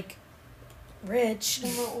when we're, like, rich.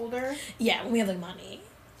 When we're older? Yeah, when we have, like, money.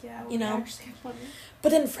 Yeah, you know? actually have money. But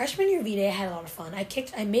then freshman year V-Day, I had a lot of fun.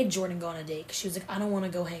 I made Jordan go on a date because she was like, I don't want to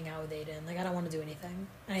go hang out with Aiden. Like, I don't want to do anything.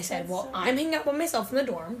 And I said, well, I'm hanging out by myself in the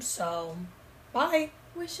dorm, so bye.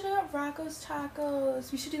 We should have got Rocco's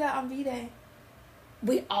Tacos. We should do that on V-Day.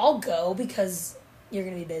 We all go because you're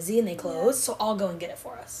going to be busy and they close, so I'll go and get it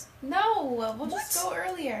for us. No, we'll just go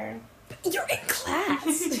earlier. You're in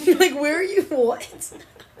class. You're like, where are you? What?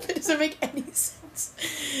 That doesn't make any sense.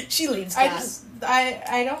 She leaves class.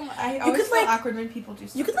 I always feel awkward when people do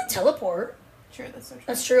stuff. You could, like, teleport. True, that's so true.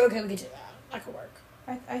 That's true. Okay, we could do that. That could work.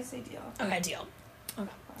 I say deal. Okay, deal. Okay.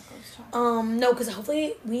 No, because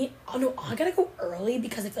hopefully I gotta go early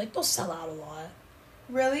because I feel like they'll sell out a lot.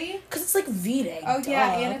 Really? Because it's like V-Day. Oh,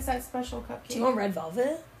 yeah, and it's that special cupcake. Do you want red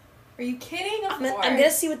velvet? Are you kidding? Of course. I'm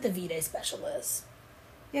gonna see what the V-Day special is.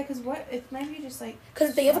 Yeah, because it might be just like...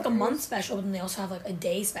 Because they have like a month special, but then they also have like a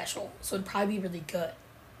day special. So it'd probably be really good.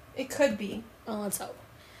 It could be. Oh, let's hope.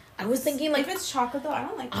 I was thinking like... If it's chocolate though, I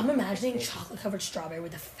don't like I'm imagining chocolate-covered strawberry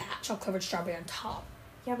with a fat chocolate-covered strawberry on top.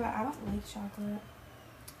 Yeah, but I don't like chocolate.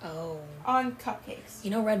 Oh. On cupcakes.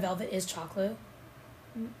 You know red velvet is chocolate?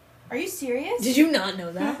 Are you serious? Did you not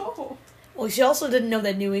know that? No. Well, she also didn't know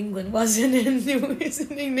that New England wasn't in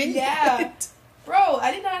England. Yeah. Bro,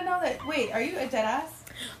 I did not know that. Wait, are you a deadass?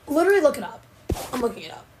 Literally look it up. I'm looking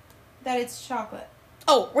it up. That it's chocolate.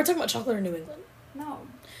 Oh, we're talking about chocolate in New England. No.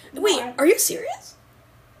 Wait, are you serious?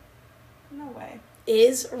 No way.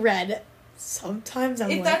 Is red. Sometimes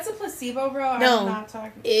I'm If that's a placebo, bro, no, I'm not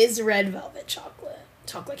talking. Is red velvet chocolate.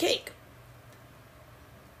 Chocolate cake.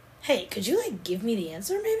 Hey, could you, like, give me the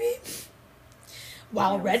answer, maybe?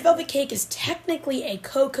 While red velvet cake is technically a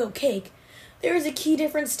cocoa cake, there is a key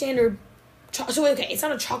difference standard. So, okay, it's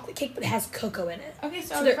not a chocolate cake, but it has cocoa in it. Okay,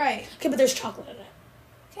 so I was right. Okay, but there's chocolate in it.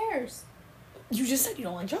 Who cares? You just said you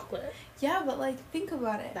don't like chocolate. Yeah, but, like, think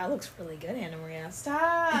about it. That looks really good, Anna Maria.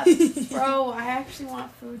 Stop. Bro, I actually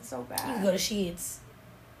want food so bad. You can go to Sheetz.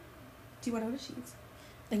 Do you want to go to Sheetz?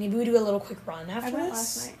 Like, maybe we do a little quick run after this? I went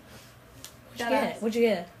last night. What'd you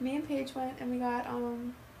get? Me and Paige went, and we got,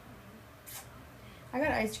 I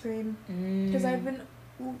got ice cream. Because I've been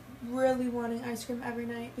really wanting ice cream every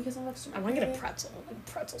night because I'm I want to get a pretzel. Like,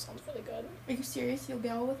 pretzel sounds really good. Are you serious? You'll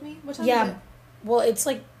go with me? What time is it? Well, it's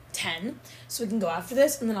like 10, so we can go after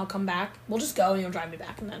this, and then I'll come back. We'll just go, and you'll drive me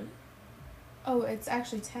back, and then... Oh, it's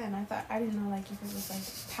actually 10. I didn't know, like, if it was, like,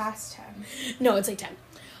 past 10. No, it's like 10.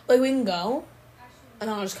 Like, we can go, and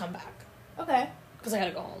then I'll just come back. Okay. Because I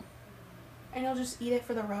gotta go home. And you'll just eat it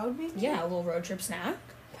for the road, maybe? Yeah, a little road trip snack.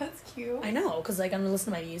 That's cute. I know, because, like, I'm gonna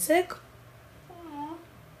listen to my music. Aww.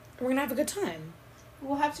 And we're gonna have a good time.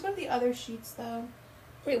 We'll have to go to the other Sheets, though.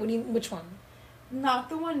 Wait, which one? Not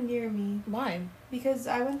the one near me. Why? Because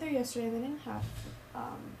I went there yesterday and they didn't have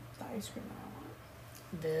the ice cream that I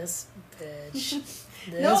want. This bitch.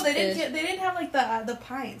 No, they didn't have like the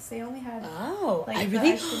pints. They only had like, I really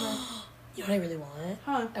you know what I really want?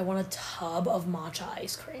 Huh? I want a tub of matcha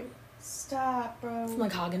ice cream. Stop, bro. From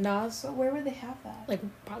like Haagen-Dazs. But where would they have that? Like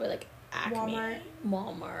probably like Acme.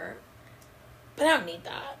 Walmart. But I don't need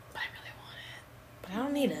that. But I really want it. But I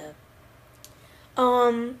don't need it.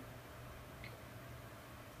 I'm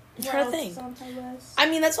trying to think. I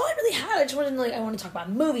mean, that's all I really had. I just wanted to, I want to talk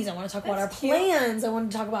about movies. I want to talk about our plans. I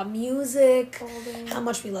want to talk about music. How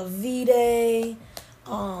much we love V-Day.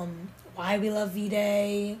 Why we love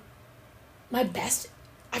V-Day. I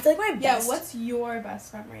feel like my best... Yeah, what's your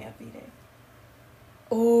best memory of V-Day?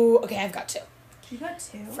 Oh, okay, I've got two. You got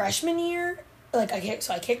two? Freshman year,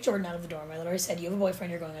 I kicked Jordan out of the dorm. I literally said, you have a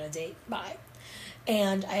boyfriend, you're going on a date. Bye.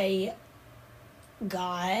 And I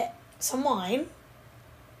got some wine.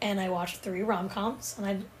 And I watched 3 rom-coms, and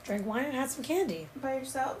I drank wine and had some candy. By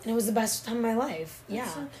yourself? And it was the best time of my life.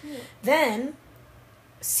 That's so cute. Then,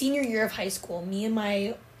 senior year of high school, me and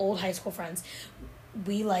my old high school friends,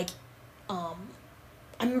 we, I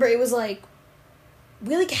remember it was,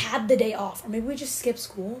 we, had the day off. Or maybe we just skipped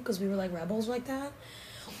school, because we were, rebels like that.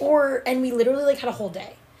 And we literally, had a whole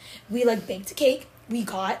day. We, baked a cake. We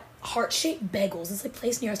got heart-shaped bagels. This,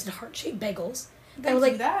 place near us did heart-shaped bagels. They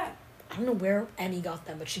do that? I don't know where Emmy got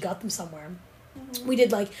them, but she got them somewhere.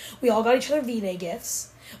 Mm-hmm. We all got each other vday gifts.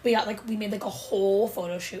 We made like a whole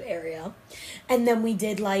photo shoot area, and then we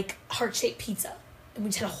did like heart-shaped pizza, and we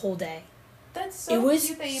just had a whole day. That's so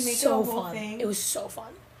cute that you make it a whole fun. thing. It was so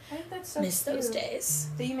fun. I think that's so Miss cute. those days.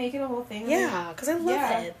 That you make it a whole thing. Yeah, because I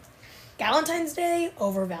love it. Valentine's Day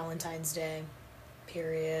over Valentine's Day,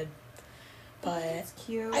 period. But that's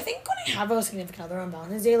cute. I think when I have a significant other on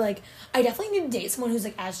Valentine's Day, like, I definitely need to date someone who's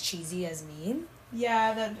like as cheesy as me.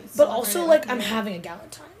 Yeah, that. But also, like, I'm having a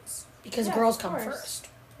Galentine's because girls come first.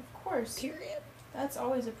 Of course. Period. That's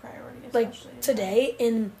always a priority. Like today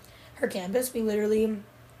in her campus, we literally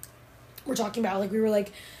were talking about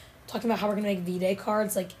how we're gonna make V-Day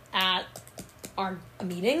cards like at a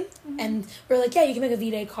meeting, and we're like, yeah, you can make a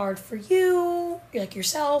V-Day card for you, you're like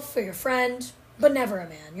yourself, for your friend, but never a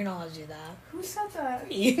man. You're not allowed to do that. Who said that?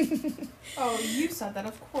 Me. Oh, you said that,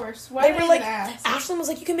 of course. Why did I even ask? Ashlyn was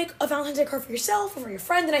like, you can make a Valentine's Day card for yourself or for your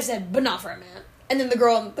friend, and I said, but not for a man. And then the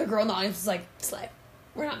girl in the audience was like, slay.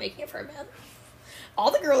 We're not making it for a man.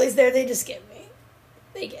 All the girlies there, they just get me.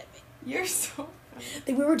 They get me. You're so funny.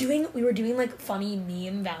 We were doing like funny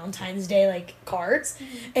meme Valentine's Day like cards,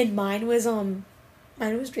 and mine was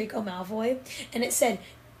Draco Malfoy, and it said,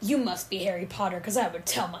 "You must be Harry Potter because I would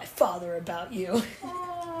tell my father about you."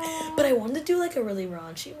 But I wanted to do like a really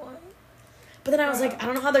raunchy one, but then I was like, I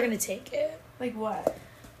don't know how they're gonna take it. Like what?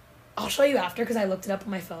 I'll show you after because I looked it up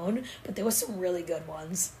on my phone, but there was some really good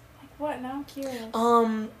ones. Like what? Now I'm curious.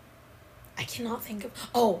 I cannot think of...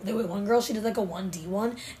 Oh, there was one girl, she did like a 1D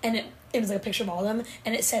one, and it was like a picture of all of them,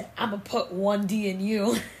 and it said, "I'm gonna put 1D in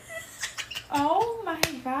you." Oh my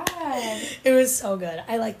god. It was so good.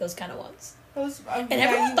 I like those kind of ones. And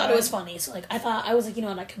everyone thought it was funny, so like I was like, you know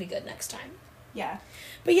what, that could be good next time. Yeah.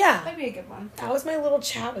 But yeah. That'd be a good one. That was my little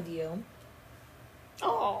chat with you.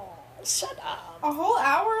 Oh, shut up. A whole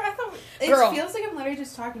hour? I thought... It feels like I'm literally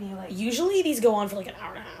just talking to you. Like. Usually these go on for like an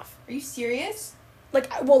hour and a half. Are you serious? Like,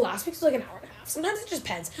 well, last week's was like an hour and a half. Sometimes it just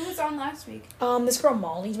depends. Who was on last week? This girl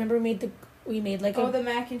Molly. Do you remember we made like the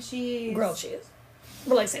mac and cheese. Grilled cheese.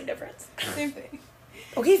 We're like same difference. Same thing.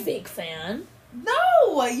 Okay, fake fan.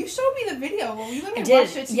 No, you showed me the video. Well, we literally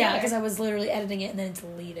watched it together. Yeah, because I was literally editing it and then it's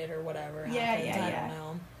deleted or whatever. Yeah.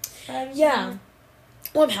 I don't know. Yeah.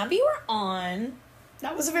 Well, I'm happy we're on.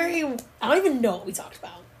 That was I don't even know what we talked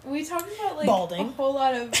about. We talked about like balding. A whole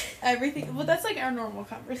lot of everything. Well, that's like our normal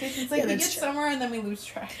conversations. Like we get somewhere and then we lose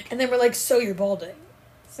track. And then we're like, so you're balding.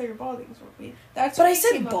 So you're balding is what we. That's. But what I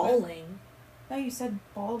said bawling. No, you said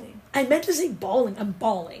balding. I meant to say bawling. I'm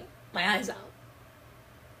bawling my eyes out.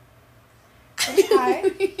 Okay.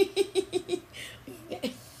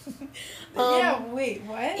 Yeah. Wait.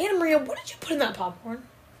 What? Anna Maria, what did you put in that popcorn?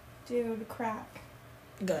 Dude, crack.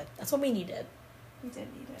 Good. That's what we needed. We did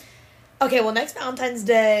need it. Okay, well, next Valentine's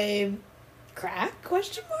Day, crack,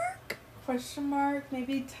 question mark? Question mark,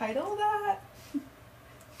 maybe title that?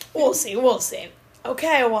 We'll see.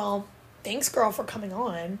 Okay, well, thanks, girl, for coming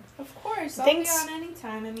on. Of course, I'll be on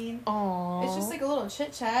anytime. I mean, aww. It's just like a little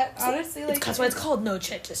chit-chat. Honestly, like... That's why it's called No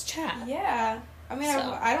Chit, Just Chat. Yeah. I mean,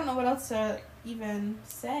 I don't know what else to even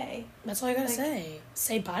say. That's all you gotta say.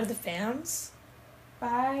 Say bye to the fans.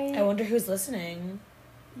 Bye. I wonder who's listening.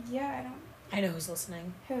 Yeah, I know who's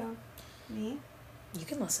listening. Who? Me? You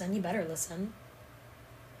can listen. You better listen.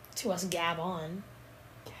 To us gab on.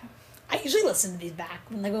 Yeah. I usually listen to these back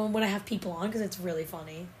when I have people on because it's really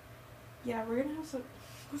funny. Yeah, we're gonna have to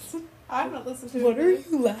listen. I'm gonna listen to it. What are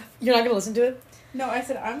you laughing? You're not gonna listen to it? No, I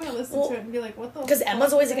said I'm gonna listen to it and be like, what the... Because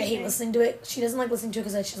Emma's always like, I hate listening to it. She doesn't like listening to it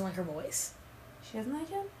because she doesn't like her voice. She doesn't like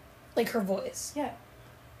him? Like her voice. Yeah.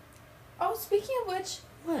 Oh, speaking of which...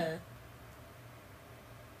 What?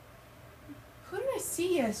 Who did I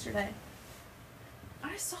see yesterday?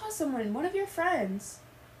 I saw someone, one of your friends.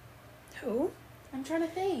 Who? I'm trying to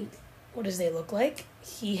think. What does they look like?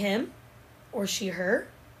 He, him? Or she, her?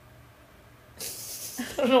 I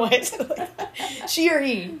don't know why I said it like that. She or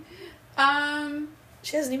he?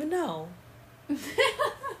 She doesn't even know.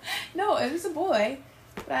 No, it was a boy.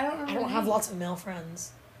 But I don't remember. I don't have lots of male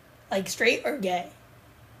friends. Like, straight or gay?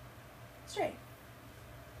 Straight.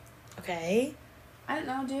 Okay. I don't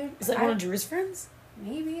know, dude. Is that one of Drew's friends?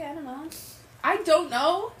 Maybe, I don't know. I don't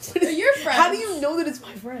know. They're your friends. How do you know that it's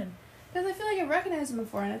my friend? Because I feel like I've recognized him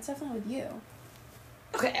before, and it's definitely with you.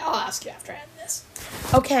 Okay, I'll ask you after I end this.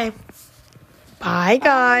 Okay. Bye,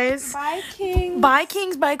 guys. Bye, kings. Bye,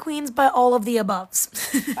 kings. Bye, queens. Bye, all of the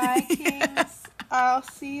aboves. Bye, kings. I'll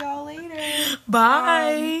see y'all later.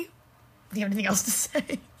 Bye. Do you have anything else to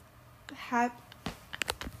say?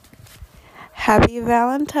 Happy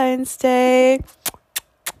Valentine's Day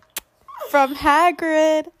from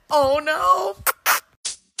Hagrid. Oh, no.